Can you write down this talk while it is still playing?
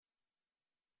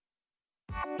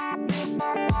Hey,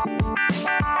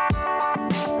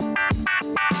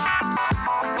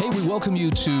 we welcome you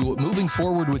to Moving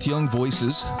Forward with Young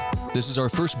Voices. This is our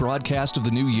first broadcast of the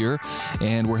new year,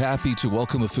 and we're happy to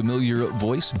welcome a familiar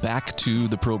voice back to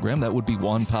the program. That would be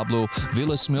Juan Pablo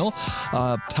Villasmil.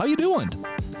 How you doing?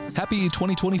 Happy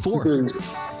 2024.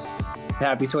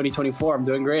 Happy 2024. I'm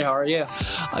doing great. How are you?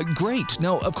 Great.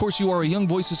 Now, of course, you are a Young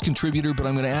Voices contributor, but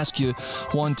I'm going to ask you,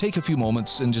 Juan, take a few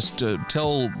moments and just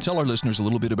tell our listeners a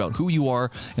little bit about who you are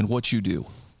and what you do.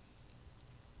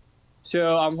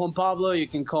 So I'm Juan Pablo. You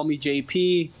can call me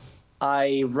JP.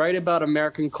 I write about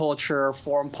American culture,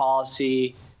 foreign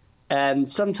policy, and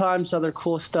sometimes other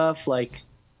cool stuff like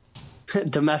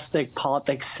domestic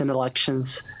politics and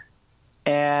elections.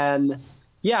 And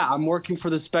yeah, I'm working for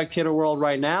the Spectator World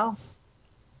right now,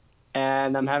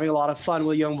 and I'm having a lot of fun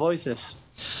with Young Voices.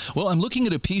 Well, I'm looking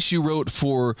at a piece you wrote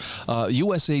for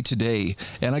USA Today,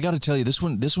 and I got to tell you, this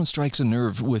one strikes a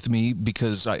nerve with me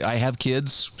because I have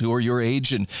kids who are your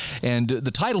age, and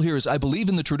the title here is, "I believe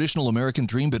in the traditional American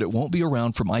dream, but it won't be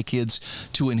around for my kids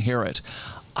to inherit."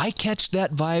 I catch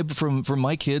that vibe from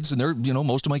my kids, and they're,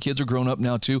 most of my kids are grown up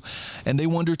now too, and they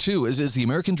wonder too, is the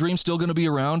American dream still going to be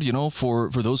around, for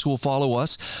those who will follow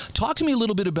us? Talk to me a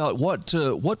little bit about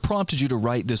what prompted you to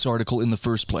write this article in the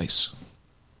first place.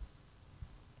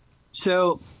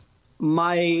 So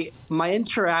my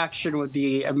interaction with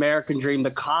the American dream,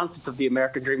 the concept of the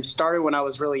American dream, started when I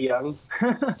was really young.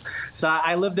 So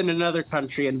I lived in another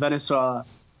country, in Venezuela,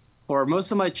 for most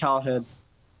of my childhood.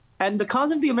 And the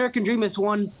concept of the American dream is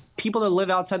one people that live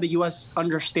outside the U.S.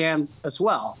 understand as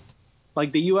well.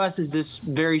 Like, the U.S. is this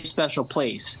very special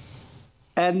place.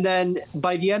 And then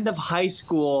by the end of high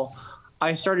school,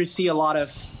 I started to see a lot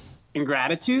of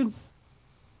ingratitude.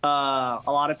 A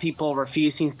lot of people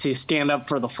refusing to stand up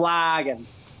for the flag and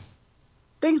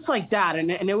things like that. And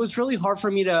it was really hard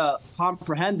for me to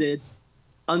comprehend it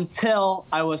until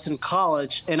I was in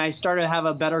college and I started to have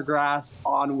a better grasp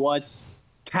on what's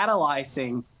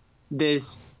catalyzing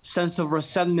this sense of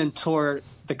resentment toward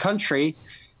the country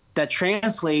that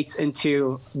translates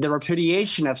into the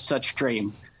repudiation of such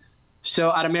dream.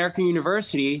 So at American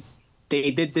University, they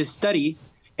did this study,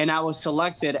 and I was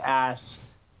selected as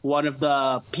one of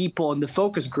the people in the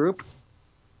focus group.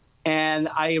 And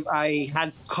I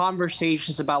had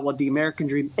conversations about what the American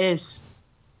dream is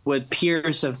with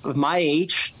peers of my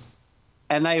age.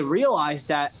 And I realized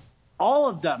that all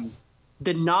of them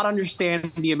did not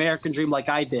understand the American dream like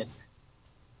I did.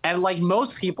 And like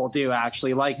most people do,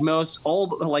 actually, like most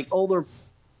older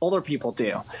people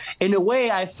do. In a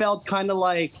way, I felt kind of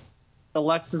like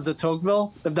Alexis de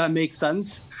Tocqueville, if that makes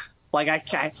sense.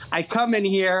 Like I come in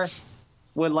here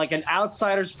with like an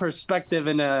outsider's perspective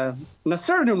in a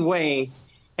certain way,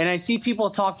 and I see people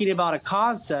talking about a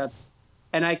concept,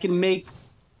 and I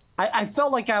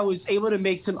felt like I was able to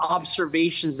make some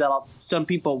observations that some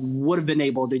people would have been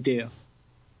able to do.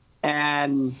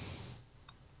 And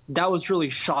that was really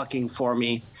shocking for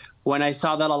me when I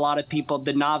saw that a lot of people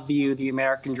did not view the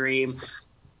American dream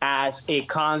as a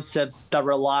concept that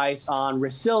relies on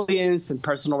resilience and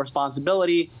personal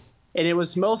responsibility. And it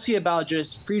was mostly about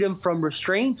just freedom from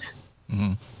restraint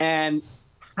and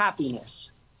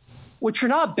happiness, which are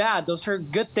not bad. Those are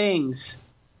good things,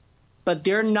 but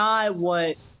they're not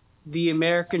what the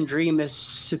American dream is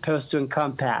supposed to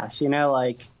encompass,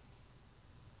 not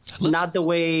the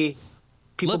way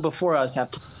people before us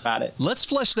have talked about it. Let's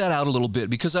flesh that out a little bit,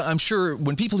 because I'm sure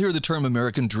when people hear the term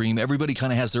American dream, everybody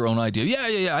kind of has their own idea.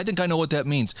 Yeah, I think I know what that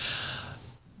means.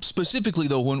 Specifically,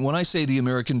 though, when I say the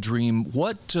American dream,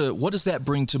 what does that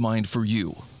bring to mind for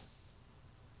you?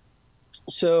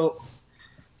 So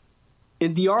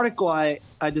in the article, I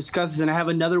discuss this, and I have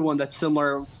another one that's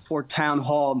similar for Town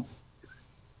Hall,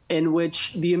 in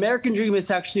which the American dream is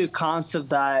actually a concept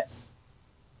that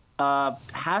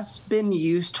has been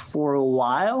used for a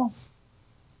while.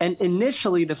 And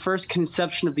initially, the first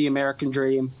conception of the American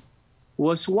dream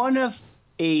was one of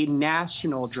a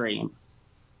national dream.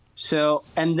 So,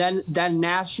 and then that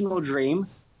national dream,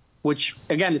 which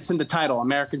again, it's in the title,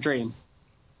 American Dream,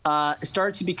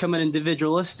 started to become an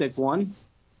individualistic one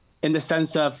in the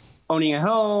sense of owning a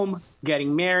home,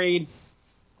 getting married,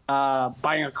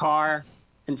 buying a car,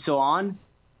 and so on.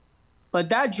 But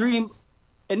that dream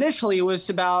initially was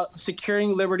about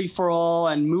securing liberty for all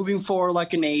and moving forward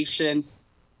like a nation,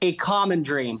 a common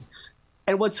dream.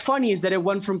 And what's funny is that it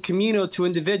went from communal to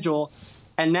individual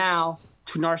and now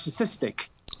to narcissistic.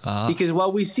 Because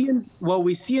what we see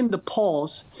in the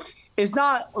polls is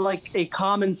not like a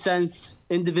common sense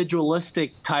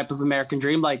individualistic type of American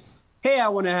dream, like, hey, I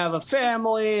want to have a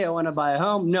family, I want to buy a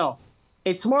home. No,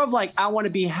 it's more of like, I want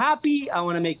to be happy, I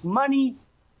want to make money,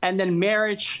 And then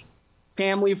marriage,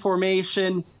 family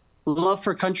formation, love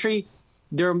for country,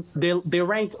 they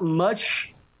rank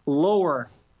much lower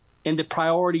in the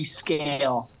priority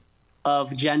scale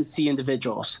of Gen Z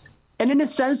individuals. And in a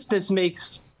sense, this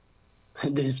makes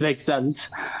sense.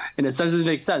 In a sense, this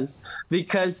makes sense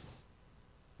because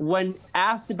when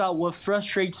asked about what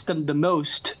frustrates them the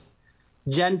most,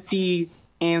 Gen Z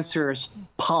answers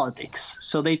politics.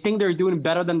 So they think they're doing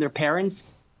better than their parents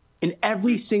in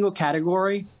every single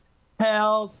category,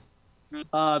 health,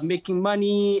 making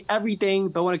money, everything.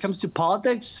 But when it comes to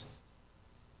politics,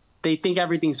 they think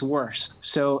everything's worse.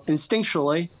 So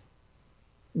instinctually,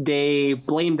 they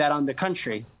blame that on the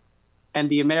country. And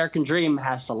the American dream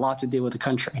has a lot to do with the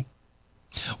country.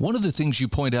 One of the things you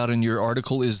point out in your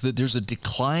article is that there's a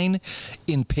decline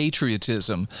in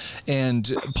patriotism,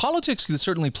 and politics can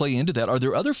certainly play into that. Are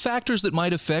there other factors that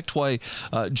might affect why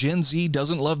Gen Z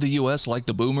doesn't love the U.S. like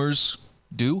the boomers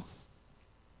do?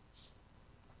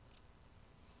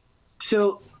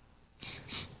 So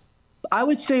I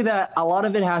would say that a lot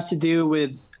of it has to do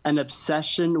with an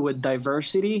obsession with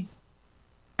diversity.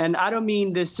 And I don't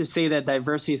mean this to say that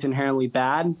diversity is inherently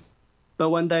bad, but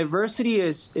when diversity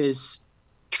is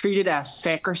treated as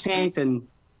sacrosanct in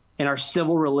our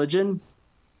civil religion,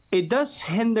 it does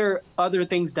hinder other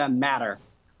things that matter,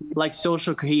 like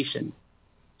social cohesion.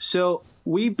 So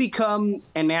we become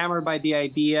enamored by the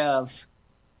idea of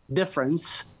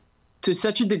difference to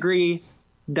such a degree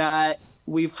that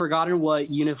we've forgotten what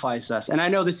unifies us. And I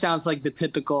know this sounds like the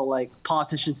typical like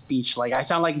politician speech, like I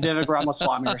sound like Vivek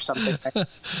Ramaswamy or something.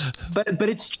 But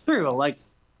it's true. Like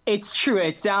it's true.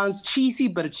 It sounds cheesy,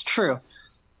 but it's true.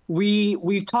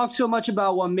 We've talked so much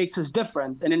about what makes us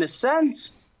different, and in a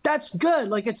sense, that's good.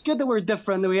 Like it's good that we're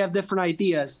different, that we have different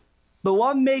ideas. But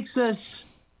what makes us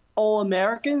all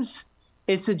Americans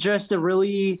is to just a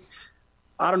really,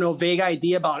 I don't know, vague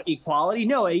idea about equality.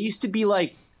 No, it used to be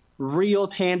like real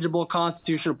tangible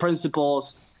constitutional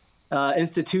principles,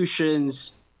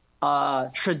 institutions,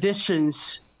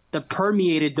 traditions that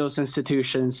permeated those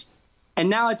institutions. And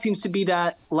now it seems to be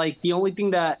that like the only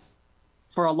thing that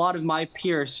for a lot of my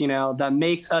peers, you know, that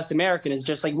makes us American is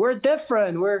just like, we're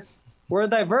different, we're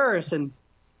diverse. And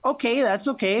okay, that's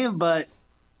okay, but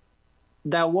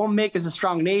that won't make us a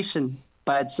strong nation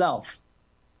by itself.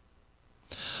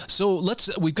 So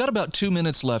we've got about 2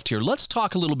 minutes left here. Let's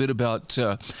talk a little bit about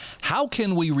how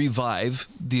can we revive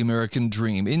the American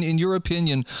dream? In your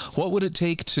opinion, what would it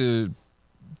take to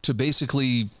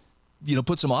basically, you know,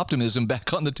 put some optimism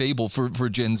back on the table for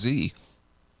Gen Z?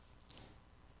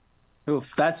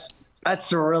 Oof, that's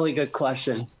a really good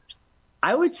question.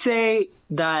 I would say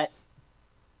that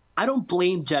I don't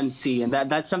blame Gen Z, and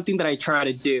that's something that I try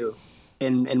to do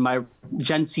in my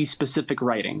Gen Z specific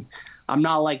writing. I'm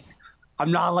not like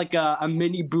a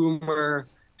mini boomer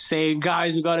saying,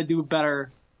 guys, we got to do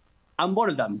better. I'm one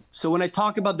of them. So when I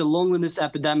talk about the loneliness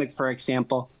epidemic, for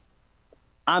example,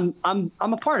 I'm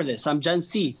a part of this. I'm Gen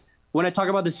Z. When I talk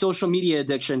about the social media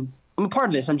addiction, I'm a part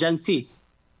of this. I'm Gen Z.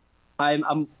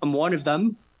 I'm one of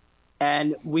them.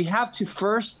 And we have to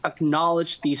first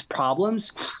acknowledge these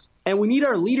problems. And we need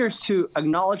our leaders to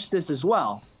acknowledge this as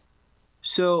well.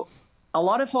 So a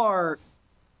lot of our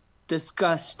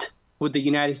disgust with the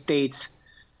United States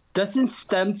doesn't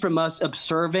stem from us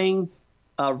observing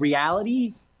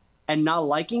reality and not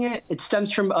liking it. It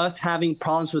stems from us having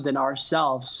problems within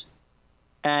ourselves.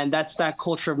 And that's that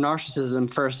culture of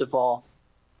narcissism, first of all.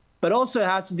 But also it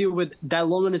has to do with that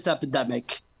loneliness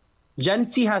epidemic. Gen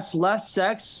Z has less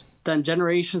sex than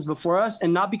generations before us,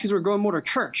 and not because we're going more to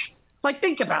church. Like,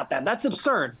 think about that. That's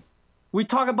absurd. We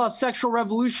talk about sexual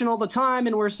revolution all the time,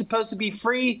 and we're supposed to be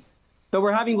free, but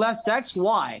we're having less sex.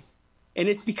 Why? And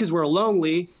it's because we're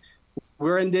lonely.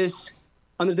 We're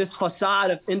under this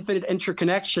facade of infinite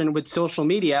interconnection with social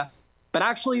media, but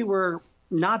actually we're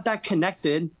not that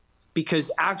connected because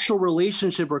actual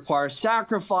relationship requires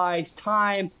sacrifice,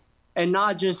 time, and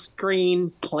not just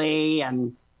screen play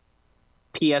and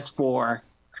PS4.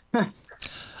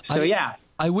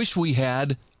 I wish we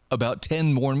had about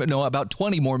 20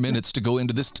 more minutes to go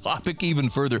into this topic even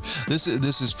further. This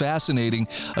is fascinating.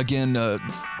 Again,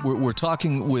 we're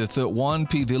talking with Juan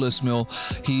P.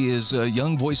 Villasmil. He is a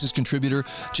Young Voices contributor.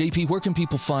 JP, where can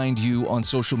people find you on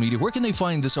social media? Where can they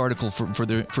find this article,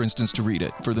 for instance, to read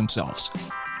it for themselves?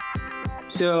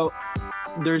 So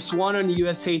there's one on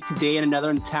USA Today and another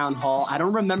in Town Hall. I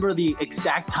don't remember the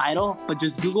exact title, but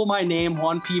just Google my name,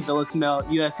 Juan P. Villasmil,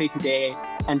 USA Today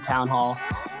and Town Hall.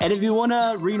 And if you want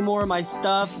to read more of my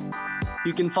stuff,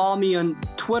 you can follow me on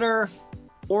Twitter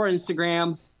or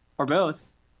Instagram or both.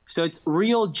 So it's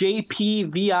real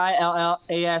JP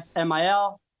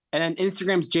Villasmil, and then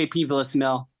Instagram's JP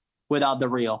Villasmil. without the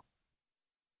real.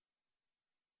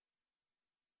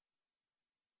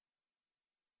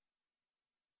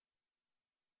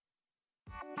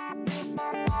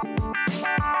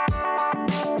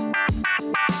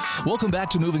 Welcome back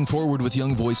to Moving Forward with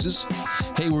Young Voices.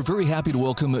 Hey, we're very happy to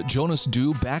welcome Jonas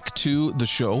Du back to the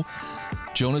show.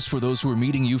 Jonas, for those who are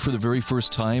meeting you for the very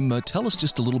first time, tell us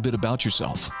just a little bit about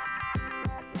yourself.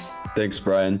 Thanks,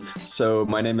 Brian. So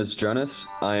my name is Jonas.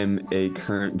 I'm a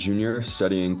current junior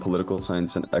studying political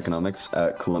science and economics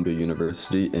at Columbia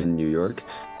University in New York,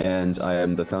 and I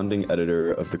am the founding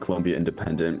editor of the Columbia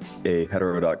Independent, a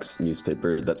heterodox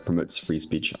newspaper that promotes free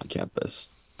speech on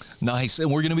campus. Nice.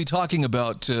 And we're going to be talking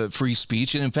about free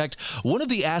speech. And in fact, one of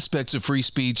the aspects of free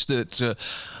speech that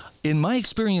in my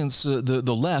experience,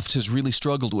 the left has really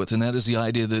struggled with, and that is the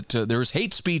idea that there's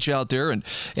hate speech out there,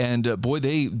 and boy,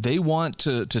 they want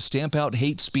to stamp out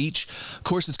hate speech. Of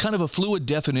course, it's kind of a fluid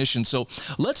definition. So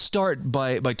let's start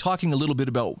by talking a little bit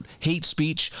about hate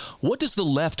speech. What does the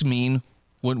left mean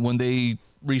when they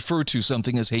refer to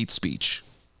something as hate speech?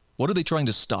 What are they trying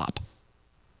to stop?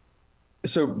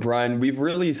 So, Brian, we've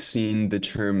really seen the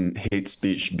term hate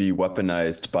speech be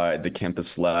weaponized by the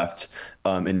campus left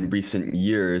in recent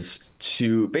years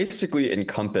to basically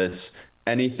encompass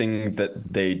anything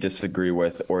that they disagree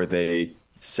with or they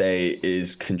say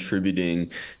is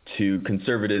contributing to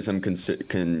conservatism,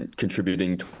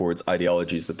 contributing towards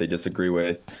ideologies that they disagree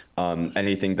with,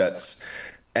 anything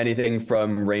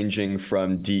from ranging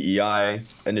from DEI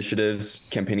initiatives,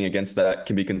 campaigning against that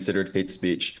can be considered hate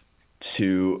speech,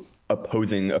 to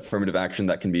opposing affirmative action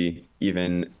that can be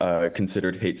even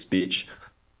considered hate speech.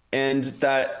 And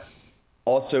that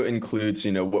also includes,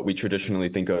 what we traditionally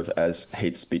think of as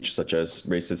hate speech, such as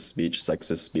racist speech,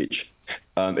 sexist speech.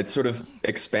 It's sort of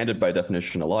expanded by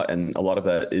definition a lot, and a lot of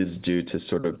that is due to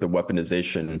sort of the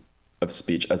weaponization of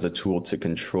speech as a tool to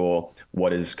control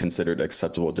what is considered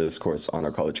acceptable discourse on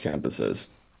our college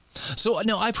campuses. So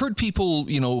now I've heard people,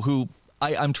 who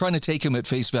I'm trying to take them at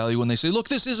face value when they say, look,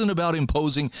 this isn't about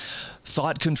imposing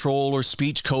thought control or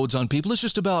speech codes on people. It's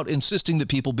just about insisting that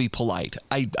people be polite.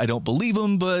 I don't believe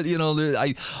them, but,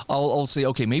 I'll say,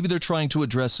 okay, maybe they're trying to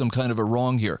address some kind of a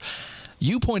wrong here.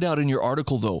 You point out in your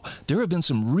article, though, there have been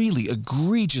some really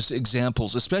egregious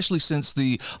examples, especially since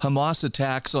the Hamas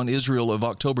attacks on Israel of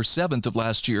October 7th of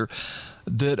last year,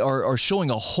 that are showing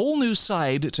a whole new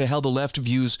side to how the left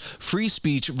views free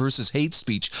speech versus hate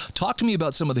speech. Talk to me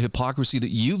about some of the hypocrisy that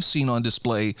you've seen on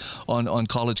display on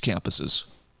college campuses.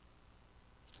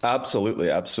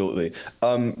 Absolutely.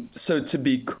 So to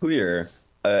be clear,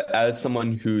 as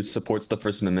someone who supports the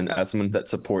First Amendment, as someone that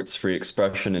supports free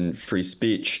expression and free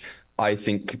speech, I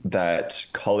think that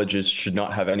colleges should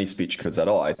not have any speech codes at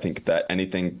all. I think that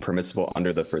anything permissible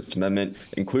under the First Amendment,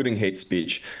 including hate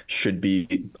speech, should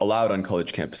be allowed on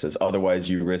college campuses. Otherwise,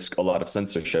 you risk a lot of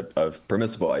censorship of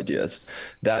permissible ideas.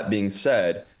 That being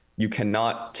said, you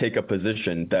cannot take a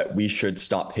position that we should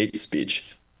stop hate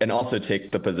speech and also take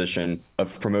the position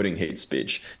of promoting hate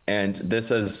speech. And this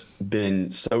has been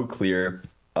so clear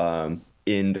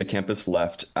in the campus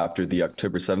left after the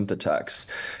October 7th attacks.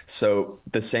 So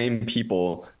the same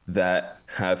people that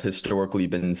have historically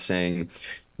been saying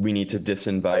we need to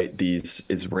disinvite these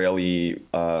Israeli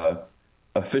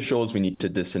officials, we need to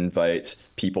disinvite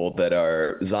people that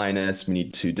are Zionists, we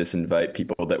need to disinvite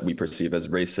people that we perceive as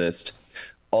racist.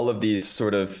 All of these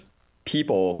sort of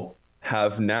people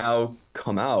have now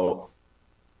come out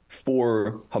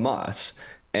for Hamas.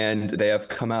 And they have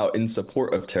come out in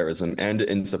support of terrorism and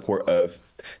in support of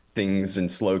things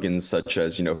and slogans such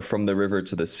as, from the river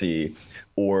to the sea,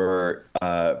 or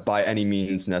by any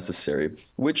means necessary,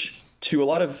 which to a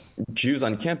lot of Jews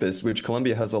on campus, which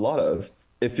Columbia has a lot of,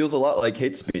 it feels a lot like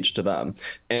hate speech to them.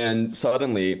 And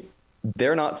suddenly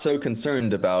they're not so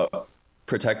concerned about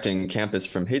protecting campus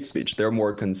from hate speech. They're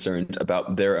more concerned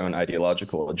about their own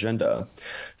ideological agenda.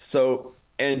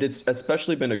 And it's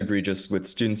especially been egregious with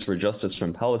Students for Justice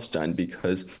from Palestine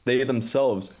because they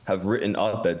themselves have written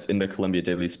op-eds in the Columbia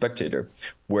Daily Spectator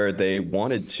where they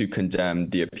wanted to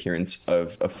condemn the appearance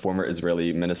of a former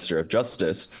Israeli Minister of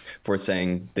Justice for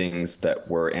saying things that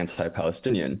were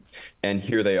anti-Palestinian. And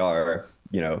here they are,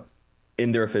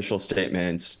 in their official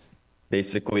statements,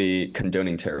 basically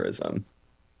condoning terrorism.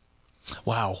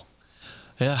 Wow.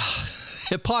 Yeah.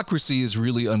 Hypocrisy is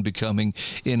really unbecoming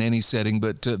in any setting,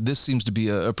 but this seems to be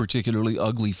a particularly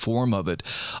ugly form of it.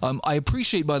 I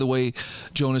appreciate, by the way,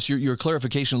 Jonas, your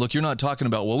clarification. Look, you're not talking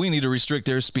about, well, we need to restrict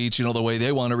their speech, the way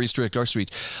they want to restrict our speech.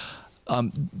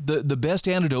 The best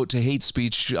antidote to hate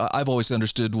speech, I've always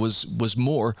understood, was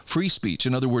more free speech.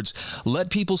 In other words, let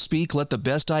people speak, let the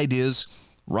best ideas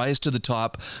rise to the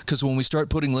top, because when we start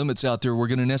putting limits out there, we're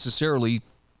going to necessarily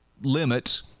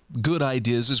limit good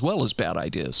ideas as well as bad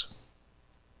ideas.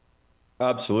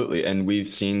 Absolutely. And we've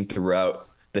seen throughout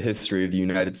the history of the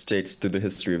United States, through the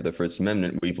history of the First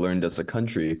Amendment, we've learned as a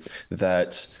country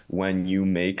that when you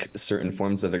make certain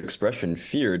forms of expression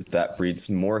feared, that breeds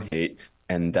more hate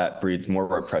and that breeds more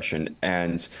repression.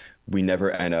 And we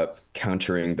never end up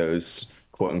countering those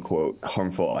quote unquote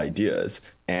harmful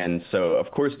ideas. And so,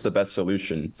 of course, the best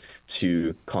solution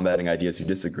to combating ideas you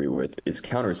disagree with is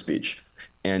counter speech.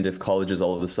 And if colleges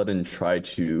all of a sudden try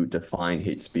to define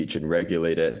hate speech and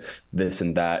regulate it, this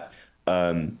and that,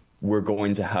 we're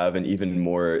going to have an even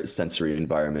more censored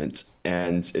environment.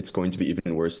 And it's going to be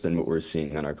even worse than what we're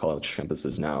seeing on our college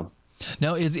campuses now.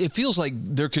 Now, it feels like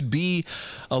there could be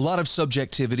a lot of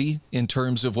subjectivity in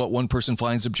terms of what one person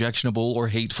finds objectionable or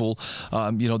hateful.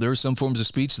 There are some forms of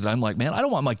speech that I'm like, man, I don't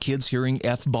want my kids hearing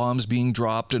F-bombs being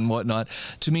dropped and whatnot.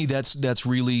 To me, that's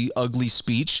really ugly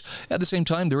speech. At the same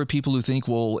time, there are people who think,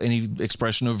 well, any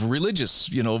expression of religious,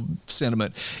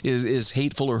 sentiment is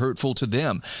hateful or hurtful to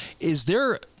them. Is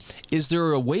there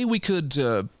a way we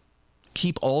could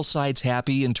keep all sides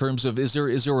happy in terms of, is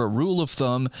there a rule of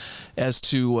thumb as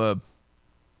to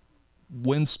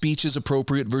when speech is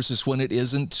appropriate versus when it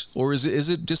isn't? Or is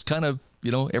it just kind of,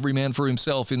 every man for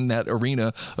himself in that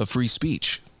arena of free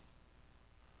speech?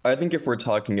 I think if we're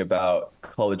talking about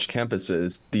college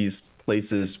campuses, these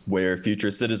places where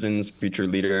future citizens, future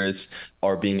leaders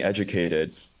are being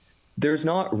educated, there's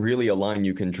not really a line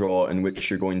you can draw in which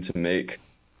you're going to make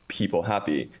people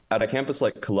happy. At a campus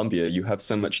like Columbia, you have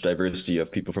so much diversity of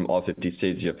people from all 50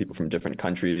 states. You have people from different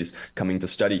countries coming to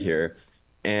study here.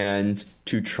 And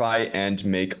to try and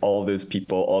make all those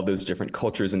people, all those different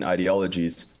cultures and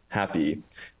ideologies happy,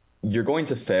 you're going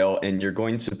to fail and you're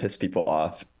going to piss people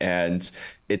off. And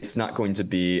it's not going to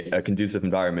be a conducive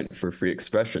environment for free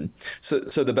expression. So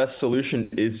the best solution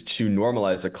is to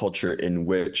normalize a culture in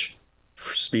which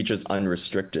speech is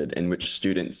unrestricted, in which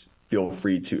students feel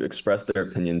free to express their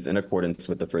opinions in accordance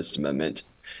with the First Amendment,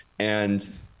 and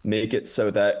make it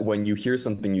so that when you hear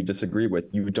something you disagree with,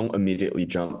 you don't immediately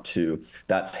jump to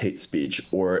that's hate speech,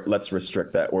 or let's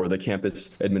restrict that, or the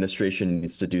campus administration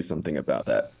needs to do something about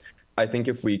that. I think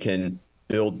if we can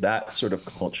build that sort of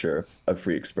culture of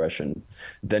free expression,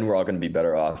 then we're all going to be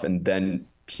better off, and then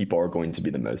people are going to be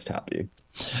the most happy.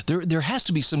 There has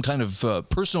to be some kind of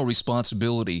personal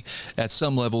responsibility at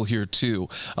some level here, too.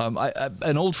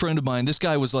 An old friend of mine, this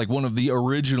guy was like one of the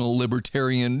original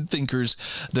libertarian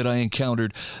thinkers that I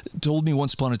encountered, told me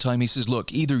once upon a time, he says,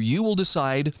 look, either you will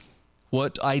decide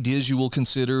what ideas you will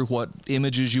consider, what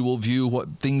images you will view,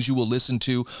 what things you will listen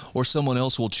to, or someone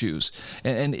else will choose.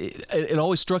 And it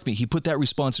always struck me. He put that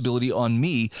responsibility on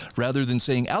me rather than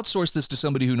saying, outsource this to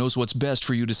somebody who knows what's best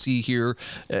for you to see, hear,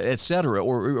 et cetera,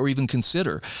 or even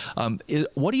consider.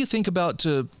 What do you think about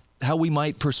how we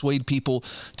might persuade people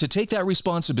to take that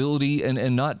responsibility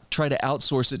and not try to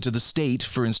outsource it to the state,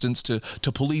 for instance, to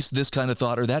police this kind of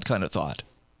thought or that kind of thought?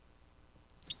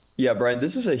 Yeah, Brian,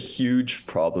 this is a huge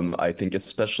problem, I think,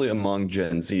 especially among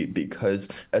Gen Z, because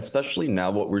especially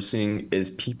now what we're seeing is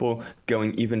people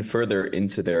going even further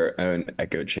into their own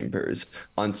echo chambers.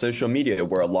 On social media,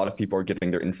 where a lot of people are getting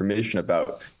their information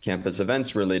about campus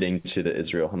events relating to the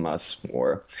Israel-Hamas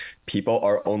war, people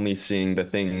are only seeing the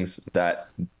things that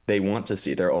they want to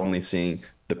see. They're only seeing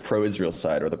the pro-Israel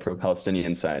side or the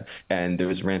pro-Palestinian side, and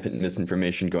there's rampant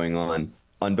misinformation going on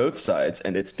both sides,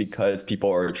 and it's because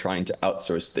people are trying to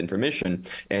outsource the information,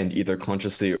 and either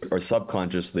consciously or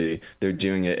subconsciously, they're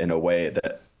doing it in a way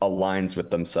that aligns with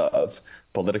themselves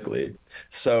politically.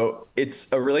 So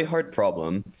it's a really hard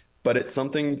problem, but it's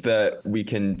something that we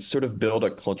can sort of build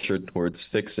a culture towards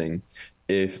fixing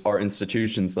if our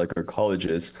institutions, like our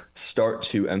colleges, start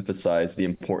to emphasize the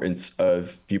importance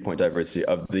of viewpoint diversity,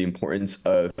 of the importance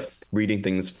of reading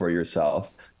things for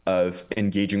yourself, of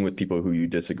engaging with people who you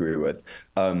disagree with,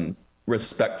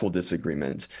 respectful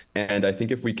disagreement. And I think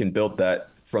if we can build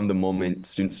that from the moment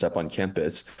students step on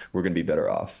campus, we're going to be better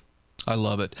off. I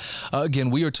love it. Again,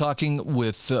 we are talking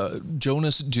with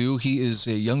Jonas Due. He is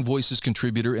a Young Voices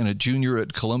contributor and a junior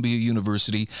at Columbia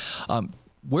University.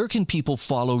 Where can people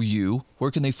follow you?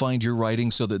 Where can they find your writing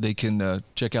so that they can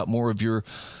check out more of your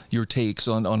takes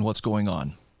on what's going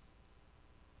on?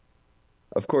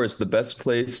 Of course, the best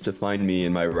place to find me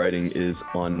in my writing is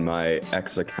on my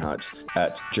X account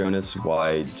at Jonas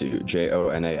Y Due,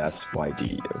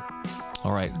 JONASYDU.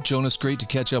 All right, Jonas, great to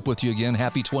catch up with you again.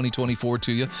 Happy 2024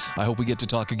 to you. I hope we get to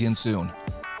talk again soon.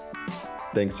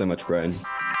 Thanks so much, Brian.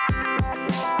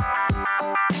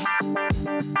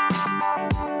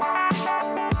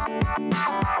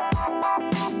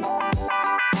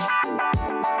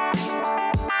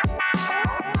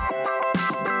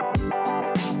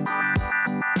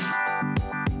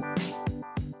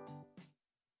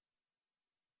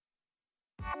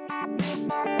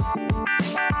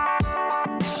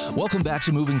 Welcome back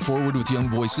to Moving Forward with Young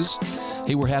Voices.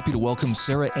 Hey, we're happy to welcome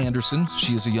Sarah Anderson.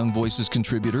 She is a Young Voices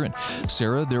contributor. And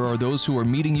Sarah, there are those who are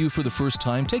meeting you for the first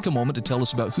time. Take a moment to tell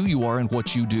us about who you are and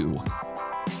what you do.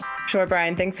 Sure,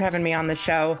 Brian. Thanks for having me on the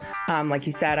show. Like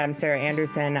you said, I'm Sarah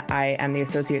Anderson. I am the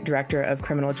Associate Director of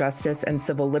Criminal Justice and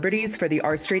Civil Liberties for the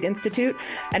R Street Institute.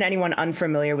 And anyone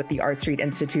unfamiliar with the R Street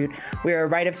Institute, we're a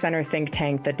right-of-center think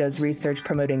tank that does research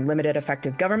promoting limited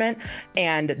effective government.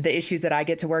 And the issues that I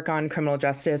get to work on, criminal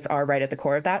justice, are right at the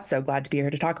core of that. So glad to be here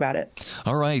to talk about it.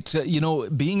 All right.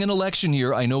 Being an election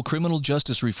year, I know criminal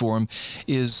justice reform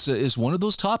is one of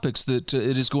those topics that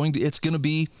it's going to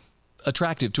be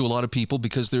attractive to a lot of people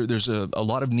because there's a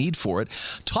lot of need for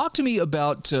it. Talk to me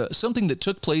about something that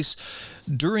took place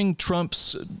during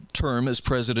Trump's term as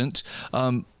president.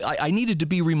 I needed to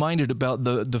be reminded about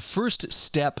the First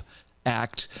Step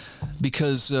Act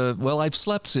because, I've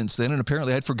slept since then, and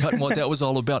apparently I'd forgotten what that was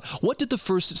all about. What did the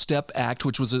First Step Act,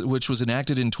 which was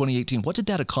enacted in 2018, what did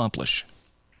that accomplish?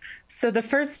 So the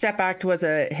First Step Act was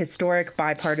a historic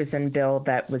bipartisan bill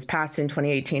that was passed in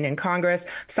 2018 in Congress,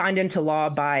 signed into law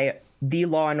by the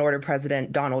law and order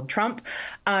president, Donald Trump.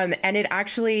 And it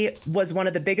actually was one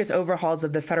of the biggest overhauls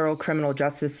of the federal criminal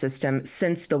justice system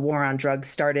since the war on drugs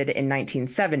started in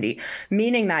 1970,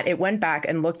 meaning that it went back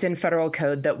and looked in federal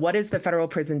code that what is the federal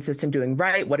prison system doing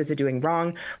right? What is it doing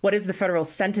wrong? What is the federal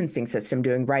sentencing system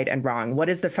doing right and wrong? What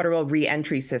is the federal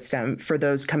reentry system for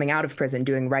those coming out of prison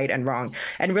doing right and wrong?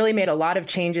 And really made a lot of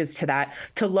changes to that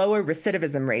to lower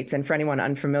recidivism rates. And for anyone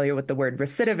unfamiliar with the word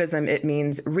recidivism, it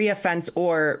means reoffense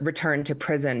or return to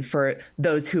prison for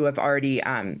those who have already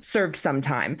served some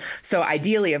time. So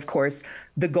ideally, of course,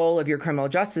 the goal of your criminal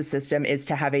justice system is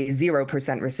to have a 0%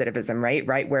 recidivism rate,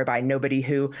 right? Whereby nobody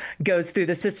who goes through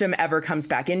the system ever comes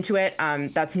back into it.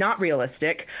 That's not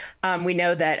realistic. We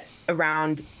know that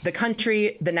around the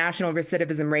country, the national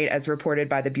recidivism rate, as reported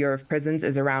by the Bureau of Prisons,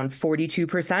 is around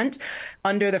 42%.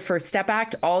 Under the First Step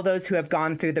Act, all those who have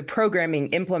gone through the programming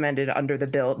implemented under the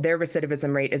bill, their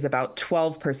recidivism rate is about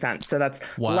 12%. So that's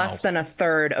less than a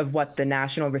third of what the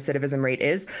national recidivism rate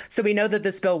is. So we know that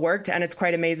this bill worked, and it's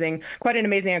quite an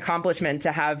amazing accomplishment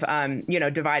to have,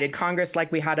 divided Congress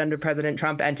like we had under President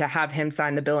Trump, and to have him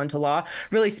sign the bill into law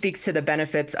really speaks to the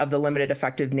benefits of the limited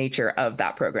effective nature of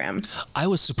that program. I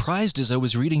was surprised as I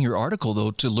was reading your article,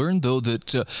 though, to learn, though,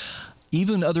 that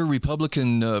even other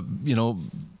Republican,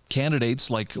 candidates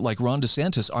like Ron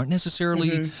DeSantis aren't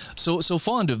necessarily so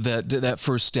fond of that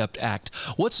First Step Act.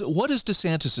 What is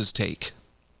DeSantis's take?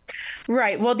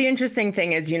 Right. Well, the interesting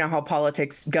thing is, you know how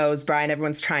politics goes, Brian.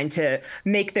 Everyone's trying to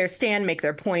make their stand, make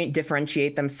their point,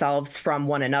 differentiate themselves from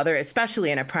one another,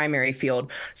 especially in a primary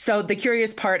field. So the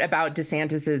curious part about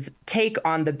DeSantis's take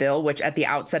on the bill, which at the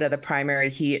outset of the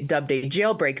primary, he dubbed a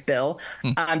jailbreak bill,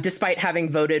 despite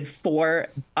having voted for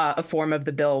a form of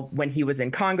the bill when he was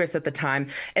in Congress at the time,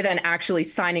 and then actually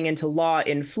signing into law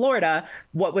in Florida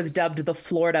what was dubbed the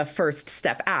Florida First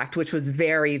Step Act, which was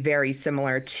very, very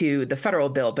similar to the federal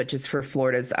bill, but just for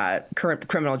Florida's current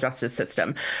criminal justice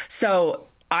system. So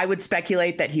I would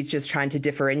speculate that he's just trying to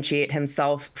differentiate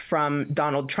himself from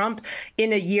Donald Trump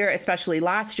in a year, especially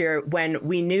last year, when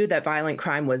we knew that violent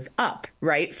crime was up,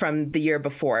 right, from the year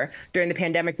before. During the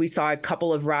pandemic, we saw a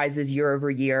couple of rises year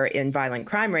over year in violent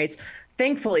crime rates.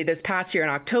 Thankfully, this past year in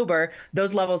October,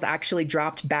 those levels actually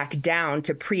dropped back down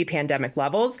to pre-pandemic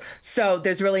levels. So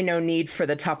there's really no need for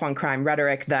the tough on crime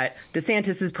rhetoric that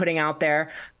DeSantis is putting out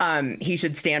there. He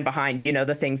should stand behind,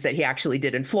 the things that he actually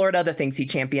did in Florida, the things he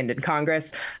championed in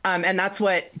Congress. And that's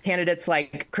what candidates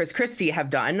like Chris Christie have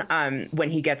done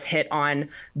when he gets hit on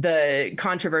the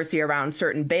controversy around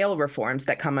certain bail reforms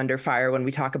that come under fire when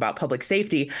we talk about public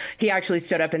safety. He actually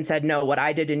stood up and said, no, what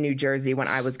I did in New Jersey when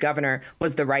I was governor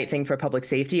was the right thing for public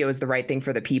safety. It was the right thing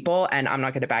for the people, and I'm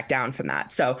not going to back down from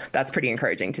that. So that's pretty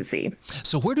encouraging to see.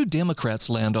 So where do Democrats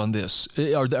land on this?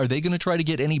 Are they going to try to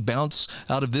get any bounce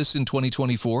out of this in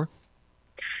 2024?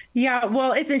 Yeah,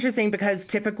 well, it's interesting because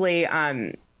typically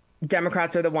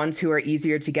Democrats are the ones who are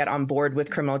easier to get on board with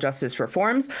criminal justice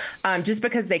reforms, just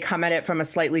because they come at it from a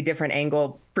slightly different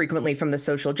angle, frequently from the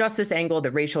social justice angle,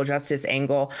 the racial justice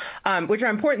angle, which are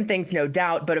important things, no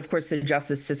doubt. But of course, the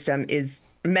justice system is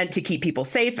meant to keep people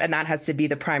safe, and that has to be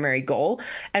the primary goal.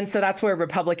 And so that's where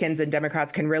Republicans and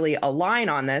Democrats can really align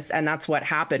on this, and that's what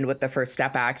happened with the First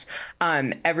Step Act.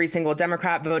 Every single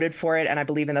Democrat voted for it, and I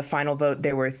believe in the final vote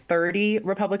there were 30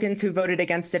 Republicans who voted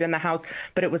against it in the House,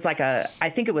 but it was I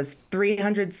think it was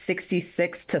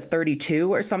 366 to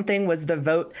 32 or something was the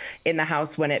vote in the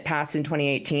House when it passed in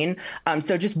 2018.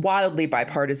 So just wildly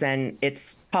bipartisan.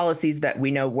 It's policies that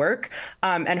we know work,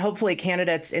 and hopefully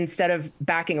candidates, instead of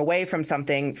backing away from something,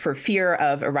 something for fear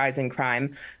of a rising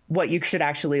crime, what you should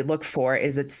actually look for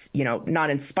is it's, not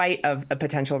in spite of a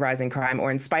potential rising crime or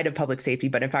in spite of public safety,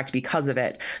 but in fact, because of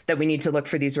it, that we need to look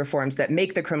for these reforms that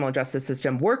make the criminal justice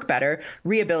system work better,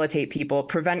 rehabilitate people,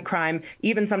 prevent crime,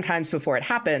 even sometimes before it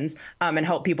happens, and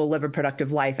help people live a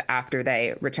productive life after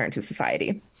they return to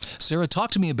society. Sarah,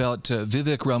 talk to me about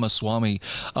Vivek Ramaswamy.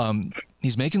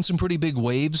 He's making some pretty big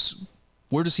waves.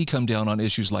 Where does he come down on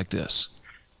issues like this?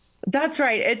 That's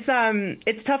right.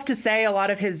 It's tough to say. A lot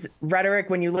of his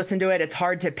rhetoric, when you listen to it, it's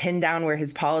hard to pin down where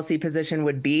his policy position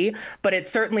would be. But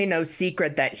it's certainly no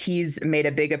secret that he's made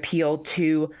a big appeal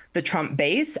to the Trump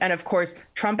base. And of course,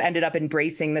 Trump ended up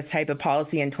embracing this type of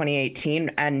policy in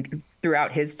 2018 and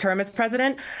throughout his term as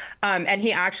president. And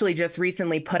he actually just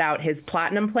recently put out his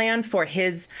platinum plan for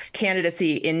his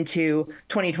candidacy into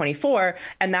 2024.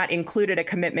 And that included a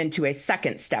commitment to a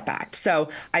Second Step Act. So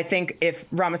I think if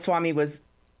Ramaswamy was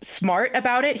smart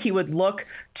about it, he would look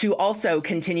to also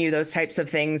continue those types of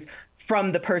things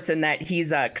from the person that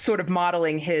he's sort of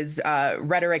modeling his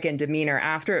rhetoric and demeanor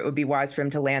after. It would be wise for him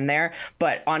to land there.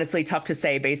 But honestly, tough to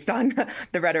say based on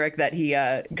the rhetoric that he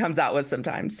comes out with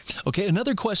sometimes. Okay,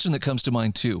 another question that comes to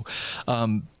mind, too.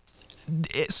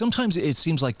 Sometimes it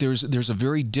seems like there's a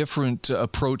very different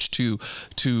approach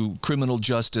to criminal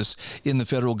justice in the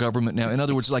federal government now. In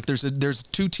other words, like there's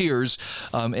two tiers,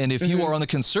 and if you are on the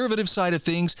conservative side of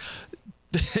things,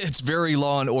 it's very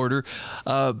law and order.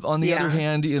 On the other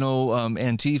hand,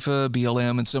 Antifa,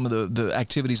 BLM, and some of the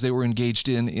activities they were engaged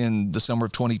in the summer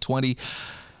of 2020,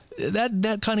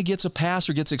 that kind of gets a pass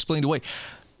or gets explained away.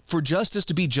 For justice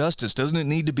to be justice, doesn't it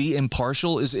need to be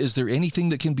impartial? Is there anything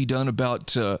that can be done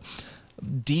about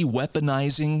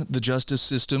de-weaponizing the justice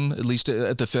system, at least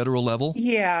at the federal level?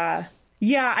 Yeah,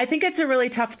 I think it's a really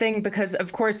tough thing because,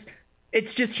 of course,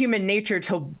 it's just human nature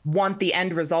to want the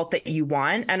end result that you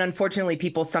want. And unfortunately,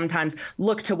 people sometimes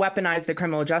look to weaponize the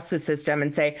criminal justice system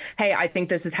and say, hey, I think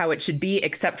this is how it should be,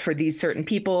 except for these certain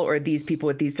people or these people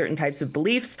with these certain types of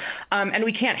beliefs. And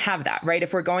we can't have that, right?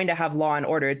 If we're going to have law and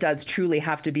order, it does truly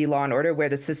have to be law and order where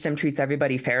the system treats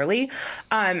everybody fairly.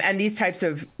 And these types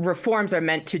of reforms are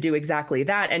meant to do exactly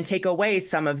that and take away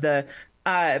some of the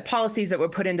policies that were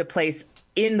put into place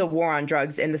in the war on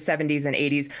drugs in the 70s and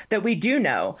 80s that we do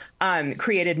know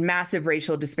created massive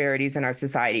racial disparities in our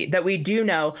society, that we do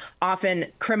know often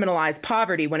criminalize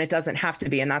poverty when it doesn't have to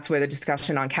be. And that's where the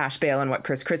discussion on cash bail and what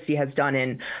Chris Christie has done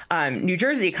in New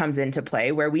Jersey comes into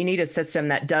play, where we need a system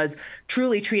that does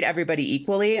truly treat everybody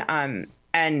equally.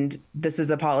 And this is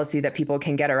a policy that people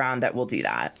can get around that will do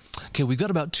that. Okay, we've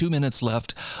got about 2 minutes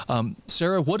left.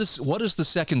 Sarah, what is the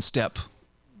second step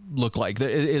look like?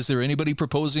 Is there anybody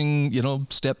proposing,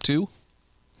 step 2?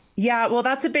 Yeah, well,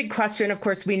 that's a big question. Of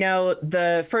course, we know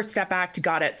the First Step Act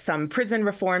got at some prison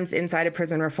reforms, inside of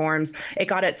prison reforms. It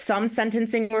got at some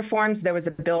sentencing reforms. There was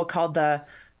a bill called the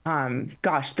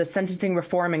Sentencing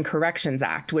Reform and Corrections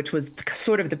Act, which was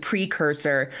sort of the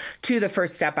precursor to the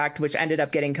First Step Act, which ended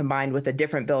up getting combined with a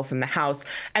different bill from the House.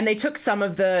 And they took some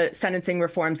of the sentencing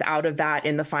reforms out of that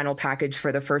in the final package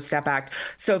for the First Step Act.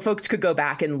 So folks could go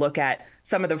back and look at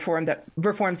some of the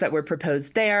reforms that were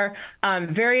proposed there,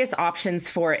 various options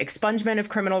for expungement of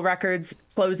criminal records,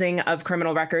 closing of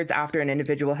criminal records after an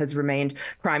individual has remained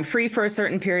crime-free for a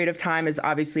certain period of time is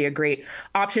obviously a great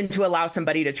option to allow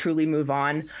somebody to truly move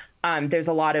on. There's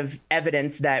a lot of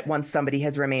evidence that once somebody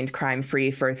has remained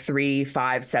crime-free for 3,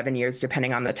 5, 7 years,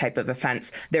 depending on the type of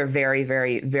offense, they're very,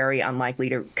 very, very unlikely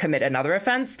to commit another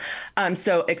offense.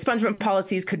 So expungement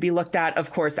policies could be looked at. Of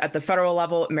course, at the federal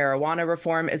level, marijuana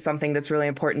reform is something that's really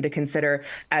important to consider,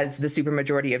 as the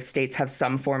supermajority of states have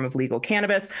some form of legal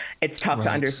cannabis. It's tough to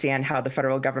understand how the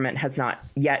federal government has not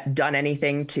yet done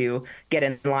anything to get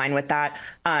in line with that.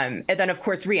 And then, of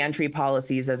course, reentry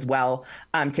policies as well,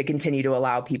 to continue to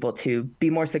allow people to be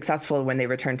more successful when they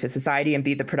return to society and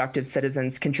be the productive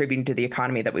citizens contributing to the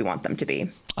economy that we want them to be.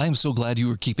 I am so glad you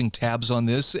were keeping tabs on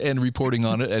this and reporting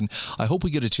on it. And I hope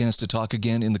we get a chance to talk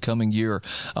again in the coming year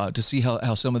to see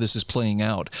how some of this is playing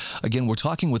out. Again, we're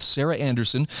talking with Sarah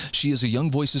Anderson. She is a Young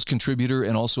Voices contributor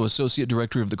and also Associate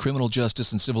Director of the Criminal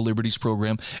Justice and Civil Liberties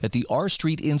Program at the R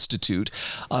Street Institute.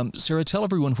 Sarah, tell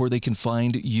everyone where they can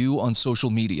find you on social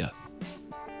media.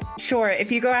 Sure.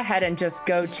 If you go ahead and just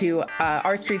go to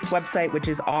R Street's website, which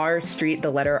is rstreet, the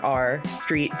letter R,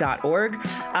 street.org,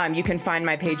 you can find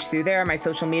my page through there, my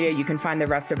social media. You can find the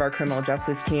rest of our criminal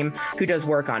justice team who does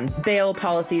work on bail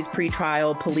policies,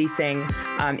 pretrial, policing,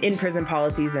 in-prison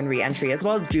policies, and reentry, as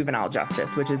well as juvenile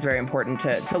justice, which is very important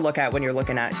to look at when you're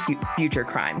looking at future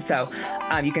crime. So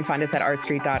you can find us at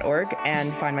rstreet.org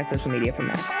and find my social media from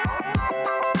there.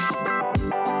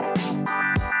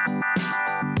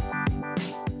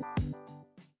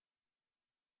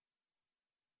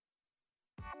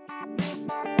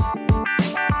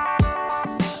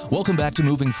 welcome back to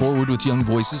Moving Forward with Young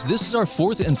Voices. This is our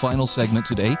fourth and final segment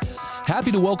today.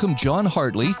 Happy to welcome John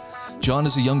Hartley. John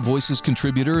is a Young Voices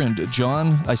contributor, and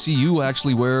John, I see you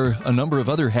actually wear a number of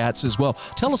other hats as well.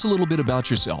 Tell us a little bit about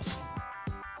yourself.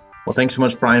 Well, thanks so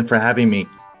much, Brian, for having me.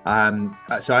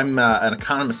 So I'm an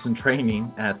economist in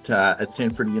training at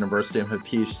Stanford University. I'm a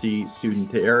PhD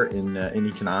student there in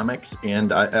economics,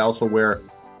 and I also wear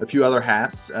a few other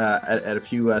hats at a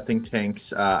few think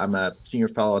tanks. I'm a senior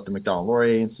fellow at the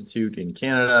Macdonald-Laurier Institute in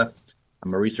Canada.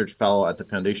 I'm a research fellow at the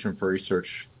Foundation for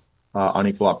Research on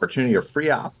Equal Opportunity, or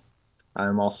FREOP.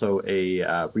 I'm also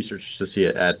a research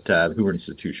associate at the Hoover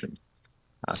Institution.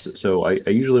 So I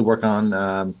usually work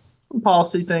on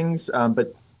policy things,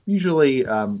 but usually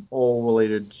all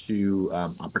related to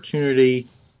opportunity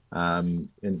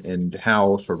and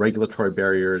how sort of regulatory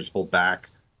barriers hold back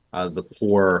the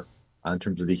poor in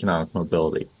terms of economic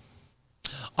mobility.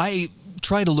 I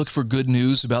try to look for good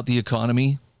news about the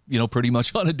economy, pretty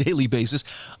much on a daily basis.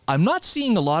 I'm not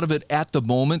seeing a lot of it at the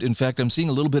moment. In fact, I'm seeing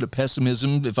a little bit of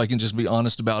pessimism, if I can just be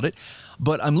honest about it.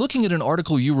 But I'm looking at an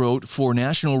article you wrote for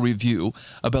National Review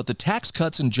about the Tax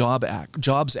Cuts and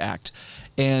Jobs Act.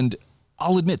 And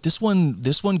I'll admit, this one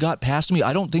got past me.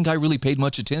 I don't think I really paid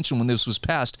much attention when this was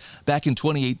passed back in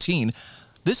 2018.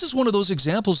 This is one of those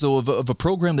examples, though, of a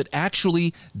program that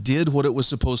actually did what it was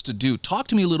supposed to do. Talk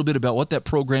to me a little bit about what that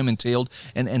program entailed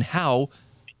and how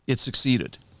it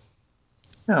succeeded.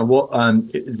 Yeah, well,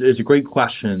 it's a great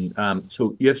question.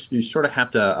 So you sort of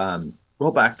have to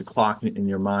roll back the clock in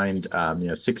your mind.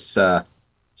 6-7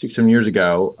 years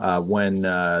ago, when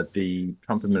the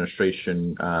Trump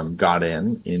administration got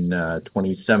in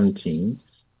 2017,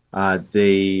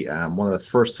 they one of the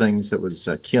first things that was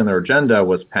key on their agenda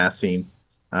was passing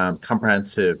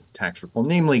comprehensive tax reform,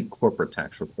 namely corporate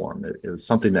tax reform. It was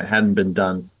something that hadn't been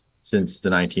done since the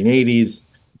 1980s.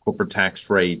 Corporate tax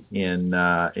rate in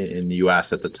the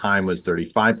U.S. at the time was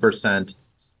 35%,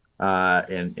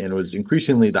 and it was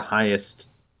increasingly the highest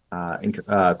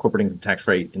corporate income tax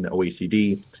rate in the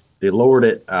OECD. They lowered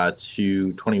it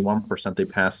to 21%. They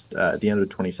passed at the end of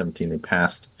 2017. They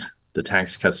passed the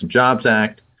Tax Cuts and Jobs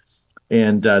Act.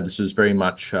 And this was very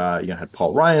much, had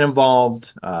Paul Ryan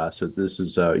involved. So this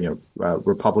is,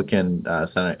 Republican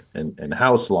Senate and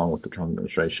House, along with the Trump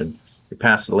administration. They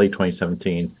passed it late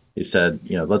 2017. They said,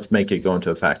 let's make it go into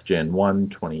effect Jan 1,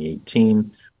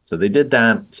 2018. So they did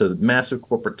that. So the massive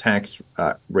corporate tax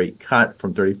rate cut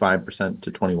from 35%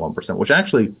 to 21%, which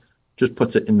actually just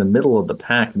puts it in the middle of the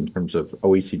pack in terms of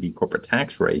OECD corporate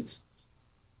tax rates.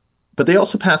 But they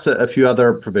also passed a few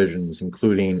other provisions,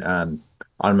 including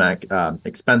automatic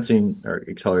expensing or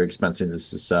accelerated expensing.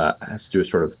 This is has to do with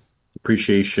sort of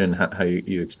depreciation, how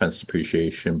you expense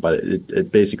depreciation, but it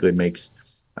basically makes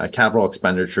capital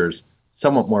expenditures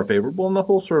somewhat more favorable. And the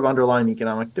whole sort of underlying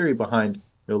economic theory behind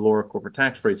lower corporate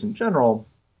tax rates in general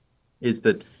is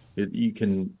that you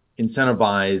can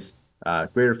incentivize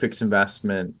greater fixed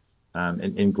investment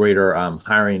and greater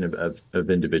hiring of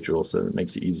individuals, so it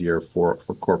makes it easier for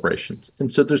corporations.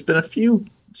 And so there's been a few,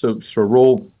 so sort of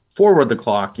roll forward the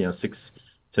clock, 6-7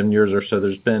 years or so,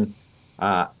 there's been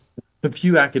a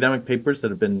few academic papers that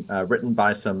have been written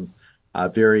by some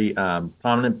very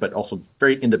prominent but also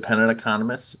very independent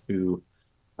economists who,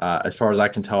 as far as I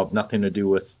can tell, have nothing to do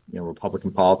with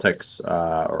Republican politics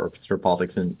or conservative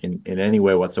politics in any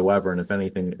way whatsoever. And if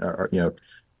anything,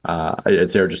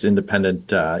 I'd say are just independent,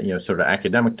 sort of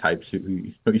academic types who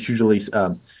usually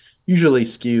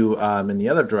skew in the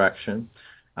other direction.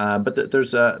 But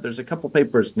there's a couple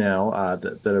papers now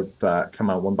that have come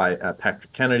out. One by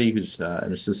Patrick Kennedy, who's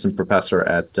an assistant professor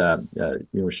at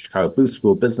University of Chicago Booth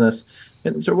School of Business.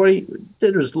 And so what he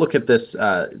did was look at this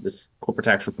corporate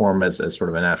tax reform as sort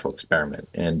of a natural experiment,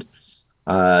 and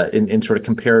sort of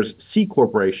compares C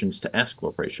corporations to S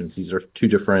corporations. These are two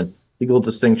different legal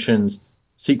distinctions.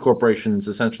 C corporations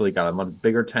essentially got a much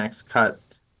bigger tax cut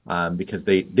because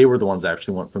they were the ones that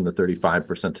actually went from the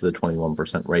 35% to the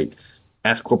 21% rate.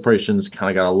 S corporations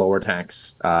kind of got a lower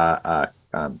tax cut.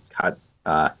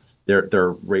 Their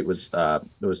rate was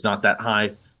not that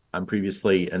high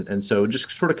previously, and so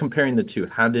just sort of comparing the two.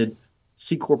 How did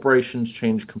C corporations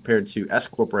change compared to S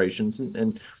corporations?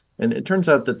 And it turns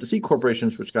out that the C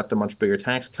corporations, which got the much bigger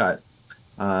tax cut,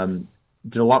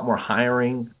 did a lot more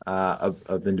hiring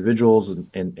of individuals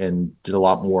and did a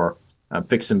lot more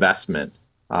fixed investment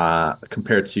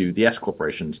compared to the S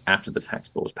corporations after the tax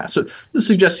bill was passed. So this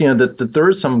suggests, that there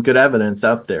is some good evidence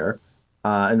out there.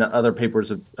 And other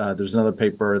papers, there's another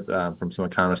paper from some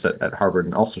economists at Harvard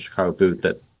and also Chicago Booth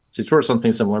that it's sort of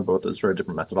something similar, but with a sort of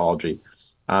different methodology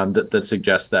that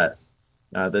suggests that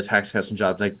the Tax Cuts and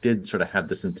Jobs Act did sort of have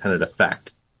this intended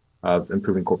effect of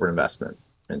improving corporate investment.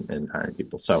 in hiring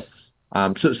people. So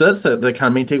that's the kind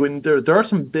of main takeaway. There are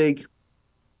some big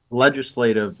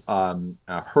legislative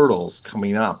hurdles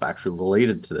coming up actually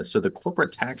related to this. So the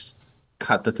corporate tax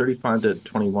cut, the 35 to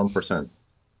 21%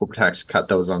 corporate tax cut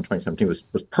that was on 2017 was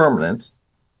permanent.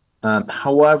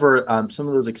 However, some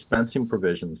of those expensing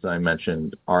provisions that I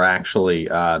mentioned are actually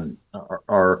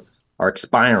are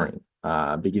expiring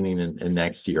beginning in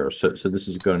next year. So this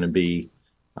is going to be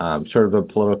sort of a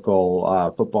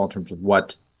political football in terms of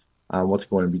what's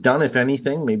going to be done, if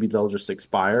anything. Maybe they'll just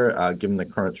expire given the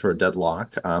current sort of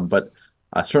deadlock. But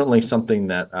certainly something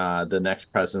that the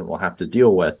next president will have to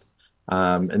deal with.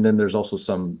 And then there's also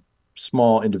some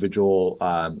smaller individual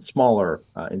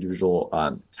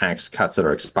tax cuts that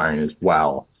are expiring as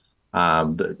well.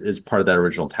 As part of that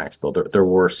original tax bill, there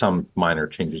were some minor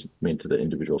changes made to the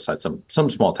individual side, some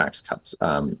small tax cuts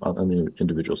on the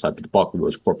individual side, but the bulk of it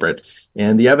was corporate.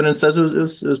 And the evidence says it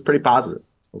was pretty positive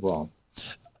overall.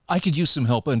 I could use some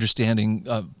help understanding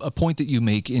a point that you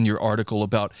make in your article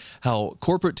about how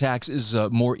corporate tax is a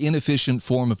more inefficient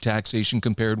form of taxation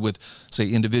compared with, say,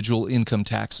 individual income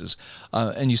taxes.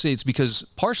 And you say it's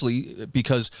partially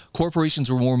because corporations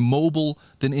are more mobile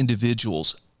than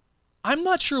individuals. I'm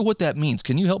not sure what that means.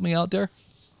 Can you help me out there?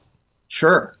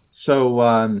 Sure. So,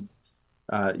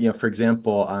 for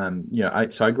example,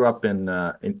 I grew up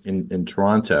in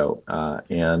Toronto,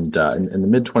 and in the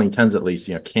mid 2010s, at least,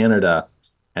 Canada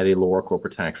had a lower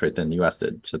corporate tax rate than the U.S.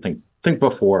 did. So think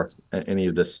before any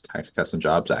of this Tax Cuts and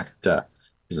Jobs Act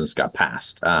business got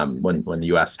passed, when the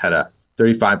U.S. had a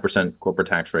 35% corporate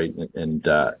tax rate and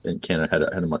Canada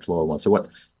had a much lower one. So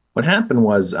what happened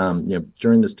was,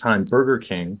 during this time, Burger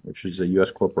King, which is a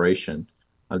U.S. corporation,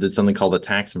 did something called a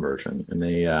tax inversion, and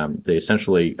they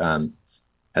essentially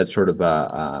had sort of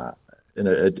a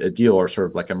deal, or sort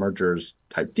of like a mergers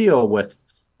type deal with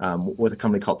a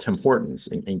company called Tim Hortons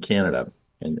in Canada.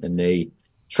 And they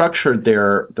structured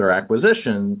their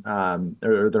acquisition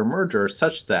or their merger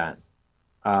such that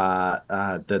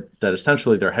that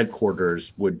essentially their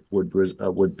headquarters would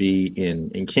be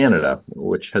in Canada,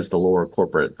 which has the lower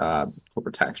corporate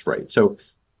tax rate. So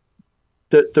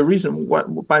the reason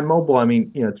by mobile, I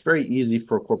mean, it's very easy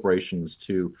for corporations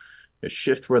to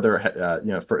shift where they're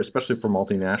especially for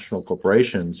multinational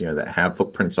corporations that have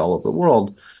footprints all over the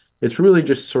world. It's really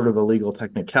just sort of a legal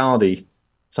technicality,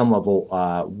 some level,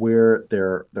 where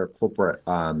their corporate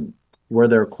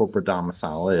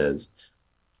domicile is.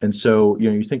 And so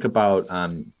you think about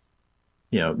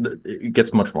it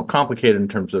gets much more complicated in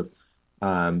terms of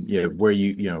where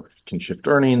you can shift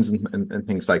earnings and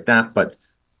things like that. But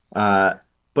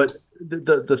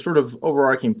the sort of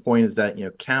overarching point is that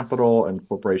capital and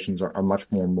corporations are much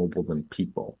more mobile than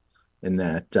people, in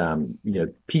that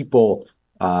people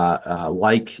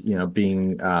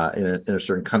being in a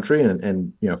certain country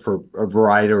and for a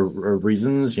variety of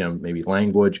reasons, maybe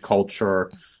language,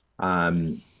 culture,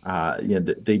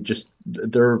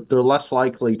 they're less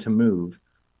likely to move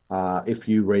if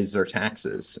you raise their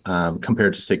taxes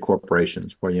compared to, say,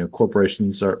 corporations, where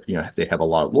corporations are they have a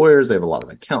lot of lawyers, they have a lot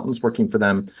of accountants working for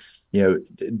them.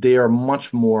 They are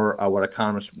much more what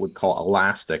economists would call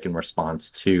elastic in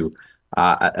response to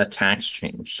a tax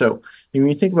change. So when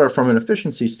you think about it from an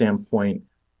efficiency standpoint,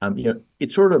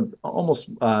 it's sort of almost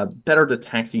better to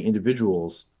tax the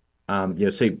individuals,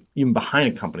 say even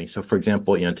behind a company. So for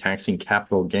example, taxing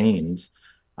capital gains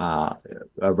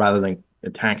rather than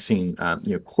taxing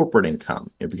corporate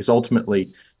income, because ultimately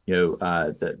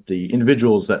the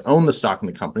individuals that own the stock in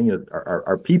the company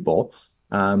are people.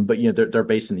 But they're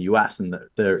based in the U.S. and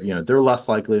they're less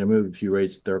likely to move if you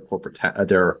raise their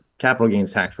their capital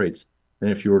gains tax rates than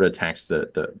if you were to tax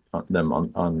them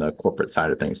on the corporate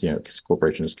side of things, because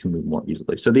corporations can move more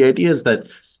easily. So the idea is that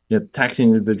taxing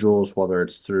individuals, whether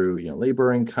it's through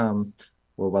labor income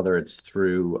or whether it's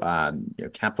through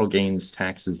capital gains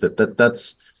taxes,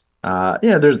 that's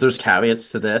there's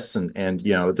caveats to this, and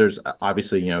there's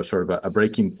obviously sort of a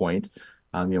breaking point.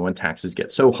 When taxes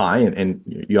get so high, and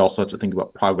you also have to think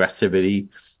about progressivity.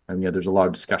 There's a lot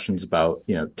of discussions about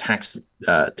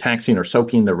taxing or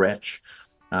soaking the rich.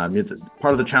 Part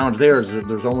of the challenge there is that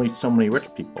there's only so many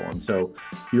rich people, and so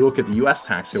if you look at the U.S.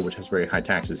 tax code, which has very high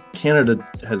taxes, Canada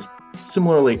has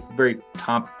similarly very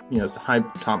top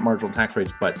marginal tax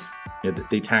rates, but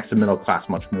they tax the middle class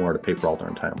much more to pay for all their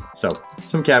entitlements. So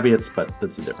some caveats, but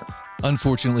that's the difference.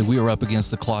 Unfortunately, we are up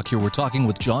against the clock here. We're talking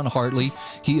with John Hartley.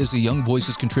 He is a Young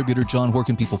Voices contributor. John, where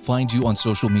can people find you on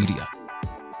social media?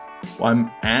 Well,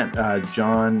 I'm at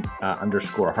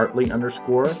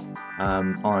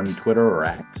John_Hartley_ on Twitter or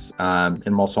X. And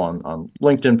I'm also on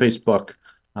LinkedIn, Facebook,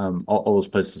 all those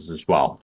places as well.